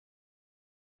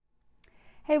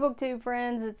Hey BookTube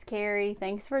friends, it's Carrie.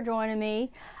 Thanks for joining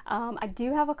me. I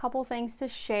do have a couple things to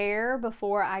share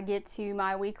before I get to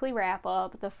my weekly wrap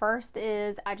up. The first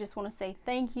is I just want to say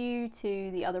thank you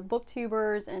to the other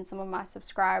booktubers and some of my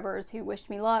subscribers who wished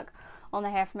me luck on the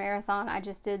half marathon I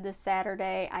just did this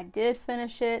Saturday. I did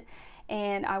finish it,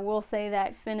 and I will say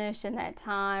that finish and that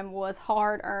time was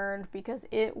hard earned because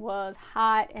it was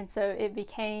hot, and so it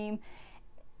became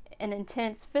an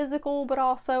intense physical but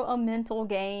also a mental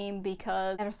game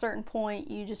because at a certain point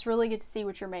you just really get to see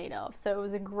what you're made of. So it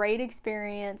was a great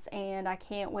experience and I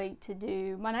can't wait to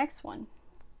do my next one.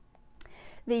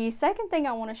 The second thing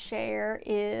I want to share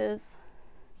is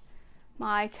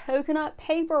my coconut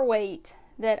paperweight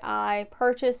that I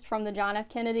purchased from the John F.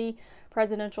 Kennedy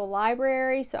Presidential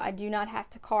Library, so I do not have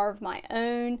to carve my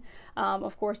own.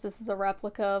 Of course, this is a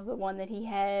replica of the one that he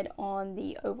had on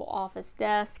the Oval Office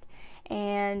desk,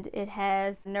 and it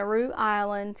has Nauru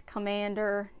Island,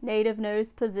 Commander, Native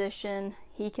Nose Position,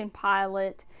 he can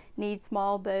pilot, need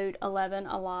small boat, 11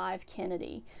 alive,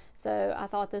 Kennedy. So I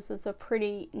thought this was a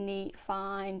pretty neat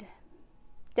find.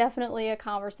 Definitely a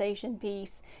conversation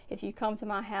piece. If you come to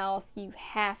my house, you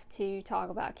have to talk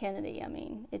about Kennedy. I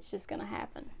mean, it's just going to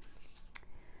happen.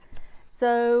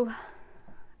 So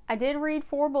I did read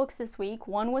 4 books this week.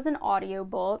 One was an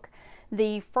audiobook.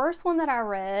 The first one that I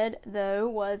read, though,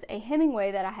 was a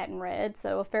Hemingway that I hadn't read.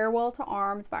 So A Farewell to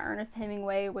Arms by Ernest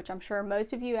Hemingway, which I'm sure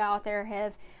most of you out there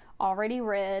have already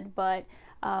read, but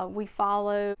we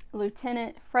follow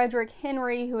Lieutenant Frederick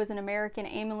Henry, who is an American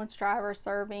ambulance driver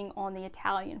serving on the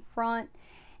Italian front.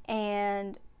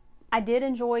 And I did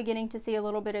enjoy getting to see a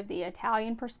little bit of the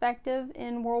Italian perspective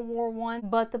in World War I,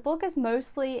 but the book is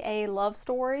mostly a love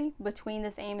story between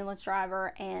this ambulance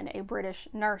driver and a British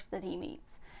nurse that he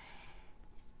meets.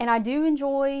 And I do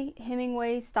enjoy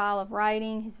Hemingway's style of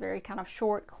writing, his very kind of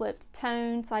short, clipped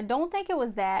tone, so I don't think it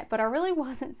was that, but I really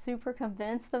wasn't super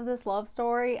convinced of this love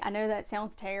story. I know that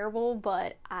sounds terrible,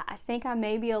 but I think I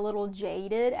may be a little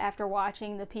jaded after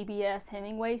watching the PBS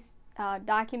Hemingway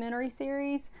documentary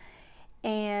series.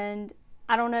 And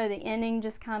I don't know, the ending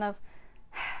just kind of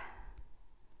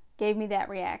gave me that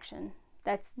reaction.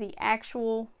 That's the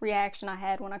actual reaction I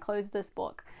had when I closed this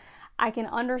book. I can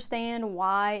understand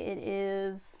why it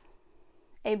is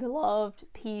a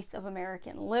beloved piece of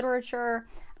American literature.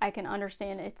 I can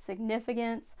understand its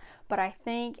significance, but I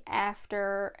think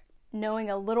after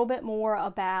knowing a little bit more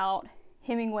about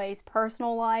Hemingway's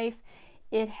personal life,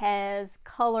 it has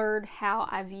colored how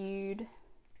I viewed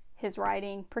his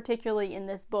writing, particularly in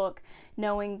this book,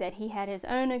 knowing that he had his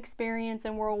own experience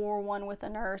in World War I with a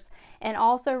nurse. And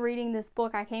also reading this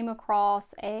book, I came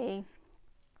across a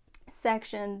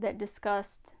section that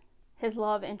discussed his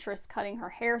love interest cutting her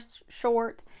hair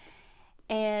short,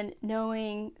 and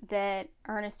knowing that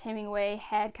Ernest Hemingway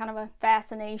had kind of a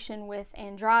fascination with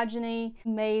androgyny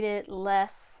made it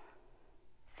less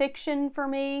fiction for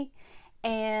me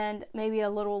and maybe a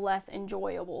little less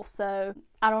enjoyable. So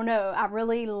I don't know, I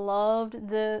really loved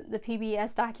the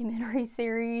PBS documentary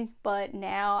series, but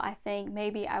now I think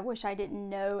maybe I wish I didn't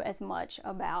know as much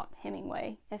about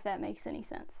Hemingway, if that makes any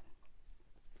sense.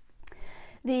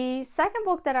 The second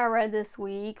book that I read this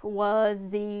week was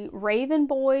The Raven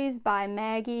Boys by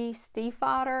Maggie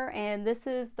Stiefvater, and this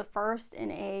is the first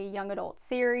in a young adult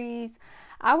series.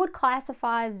 I would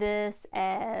classify this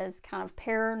as kind of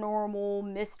paranormal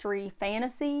mystery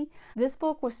fantasy. This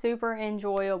book was super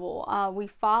enjoyable. We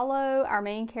follow our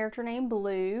main character named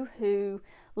Blue, who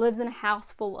lives in a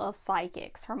house full of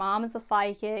psychics. Her mom is a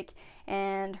psychic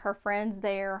and her friends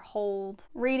there hold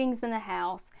readings in the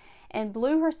house. And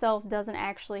Blue herself doesn't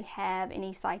actually have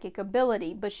any psychic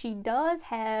ability, but she does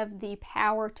have the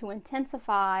power to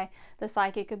intensify the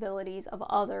psychic abilities of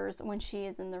others when she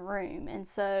is in the room. And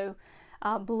so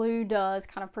Blue does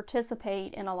kind of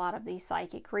participate in a lot of these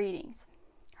psychic readings.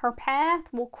 Her path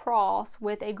will cross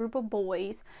with a group of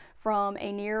boys from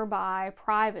a nearby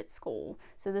private school.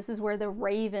 So this is where the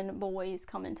Raven Boys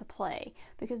come into play,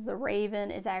 because the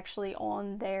raven is actually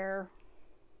on their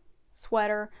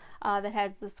sweater that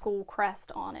has the school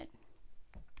crest on it.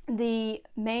 The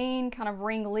main kind of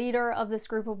ringleader of this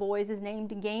group of boys is named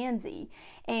Gansey,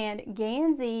 and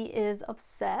Gansey is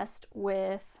obsessed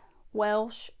with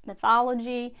Welsh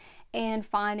mythology and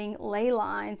finding ley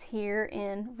lines here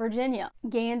in Virginia.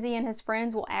 Gansey and his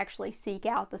friends will actually seek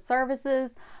out the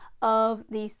services of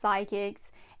these psychics,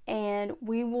 and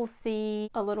we will see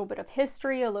a little bit of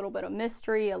history, a little bit of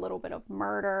mystery, a little bit of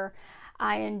murder.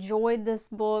 I enjoyed this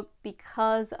book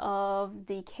because of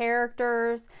the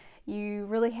characters. You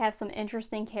really have some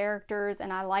interesting characters,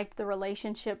 and I liked the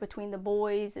relationship between the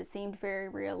boys. It seemed very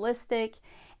realistic,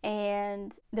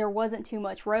 and there wasn't too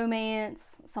much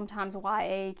romance. Sometimes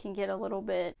YA can get a little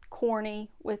bit corny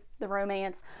with the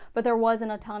romance, but there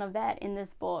wasn't a ton of that in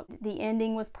this book. The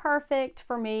ending was perfect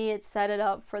for me. It set it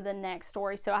up for the next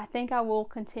story, so I think I will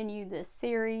continue this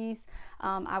series.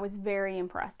 I was very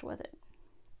impressed with it.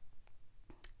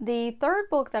 The third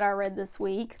book that I read this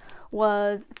week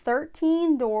was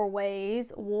 13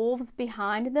 Doorways, Wolves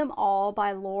Behind Them All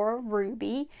by Laura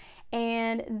Ruby.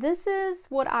 And this is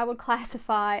what I would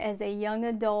classify as a young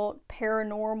adult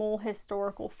paranormal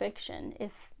historical fiction,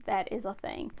 if that is a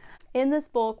thing. In this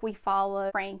book, we follow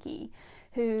Frankie,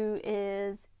 who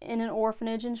is in an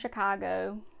orphanage in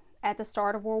Chicago at the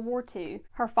start of World War II.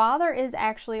 Her father is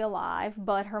actually alive,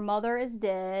 but her mother is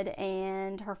dead,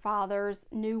 and her father's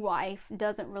new wife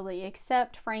doesn't really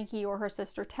accept Frankie or her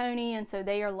sister Toni, and so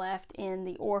they are left in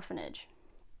the orphanage.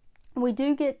 We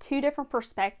do get two different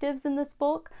perspectives in this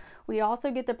book. We also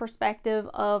get the perspective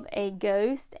of a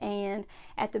ghost, and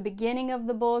at the beginning of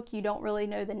the book, you don't really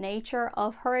know the nature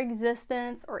of her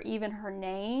existence or even her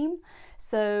name.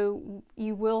 So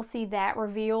you will see that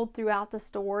revealed throughout the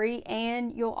story,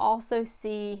 and you'll also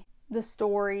see the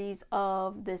stories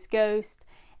of this ghost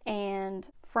and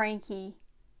Frankie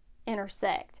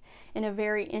intersect in a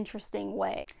very interesting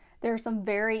way. There are some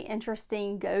very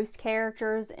interesting ghost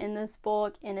characters in this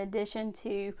book. In addition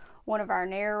to one of our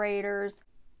narrators,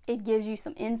 it gives you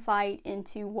some insight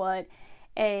into what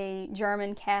a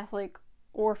German Catholic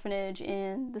orphanage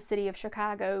in the city of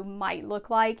Chicago might look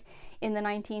like in the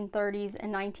 1930s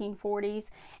and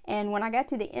 1940s. And when I got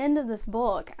to the end of this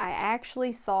book, I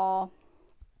actually saw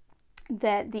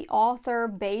that the author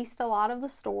based a lot of the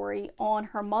story on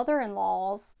her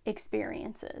mother-in-law's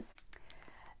experiences.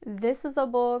 This is a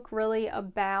book really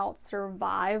about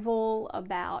survival,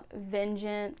 about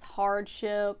vengeance,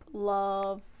 hardship,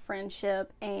 love,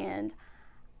 friendship, and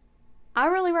I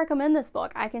really recommend this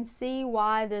book. I can see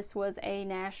why this was a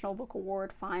National Book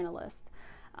Award finalist.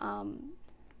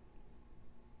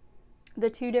 The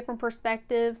two different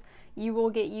perspectives, you will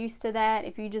get used to that.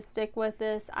 If you just stick with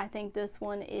this, I think this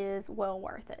one is well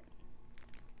worth it.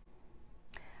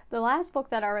 The last book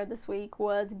that I read this week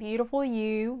was Beautiful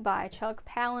You by Chuck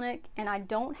Palahniuk, and I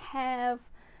don't have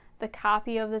the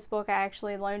copy of this book. I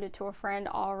actually loaned it to a friend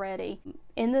already.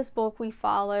 In this book, we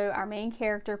follow our main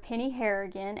character, Penny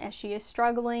Harrigan, as she is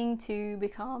struggling to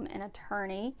become an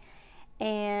attorney,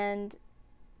 and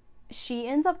she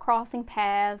ends up crossing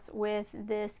paths with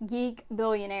this geek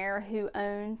billionaire who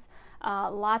owns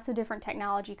lots of different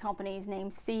technology companies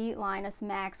named C. Linus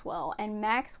Maxwell. And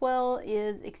Maxwell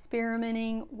is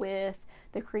experimenting with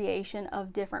the creation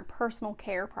of different personal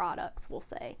care products, we'll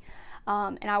say.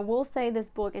 And I will say this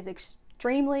book is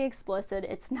extremely explicit.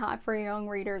 It's not for young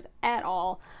readers at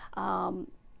all.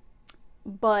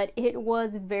 But it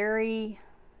was very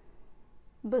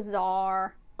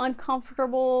bizarre,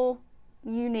 uncomfortable,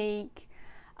 unique.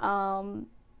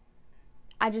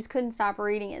 I just couldn't stop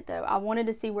reading it though. I wanted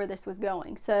to see where this was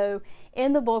going. So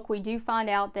in the book, we do find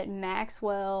out that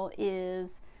Maxwell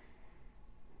is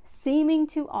seeming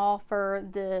to offer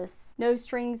this no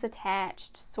strings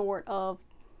attached sort of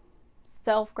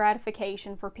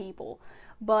self-gratification for people.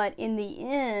 But in the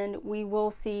end, we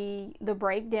will see the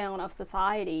breakdown of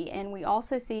society, and we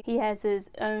also see he has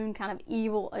his own kind of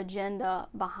evil agenda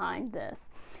behind this.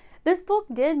 This book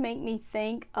did make me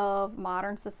think of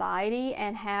modern society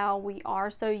and how we are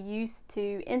so used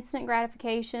to instant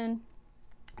gratification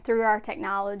through our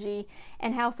technology,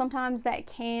 and how sometimes that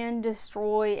can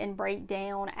destroy and break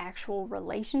down actual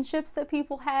relationships that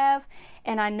people have.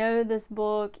 And I know this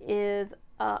book is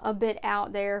a bit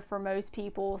out there for most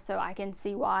people, so I can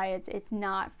see why it's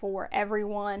not for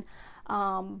everyone.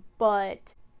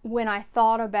 But when I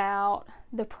thought about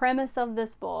the premise of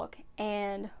this book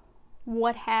and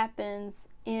what happens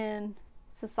in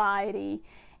society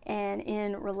and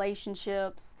in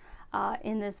relationships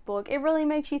in this book, it really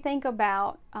makes you think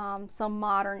about some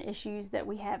modern issues that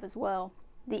we have as well.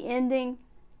 The ending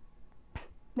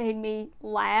made me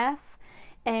laugh,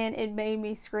 and it made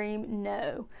me scream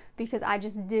no, because I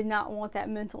just did not want that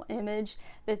mental image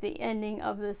that the ending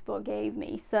of this book gave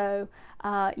me. So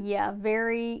yeah,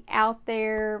 very out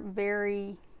there,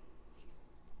 very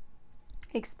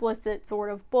explicit sort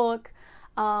of book,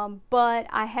 but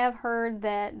I have heard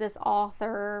that this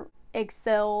author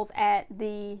excels at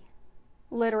the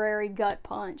literary gut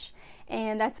punch,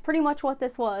 and that's pretty much what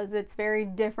this was. It's very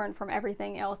different from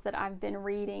everything else that I've been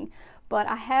reading, but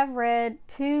I have read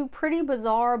two pretty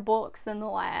bizarre books in the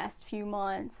last few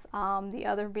months, the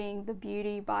other being The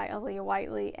Beauty by Aaliyah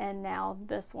Whiteley, and now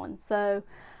this one. So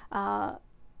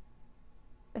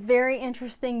very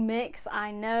interesting mix,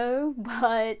 I know,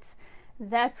 but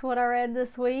That's what I read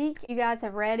this week. If you guys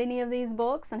have read any of these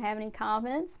books and have any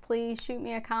comments, please shoot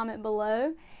me a comment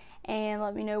below and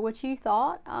let me know what you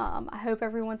thought. I hope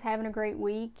everyone's having a great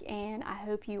week, and I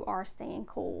hope you are staying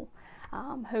cool.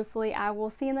 Hopefully I will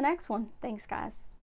see you in the next one. Thanks, guys.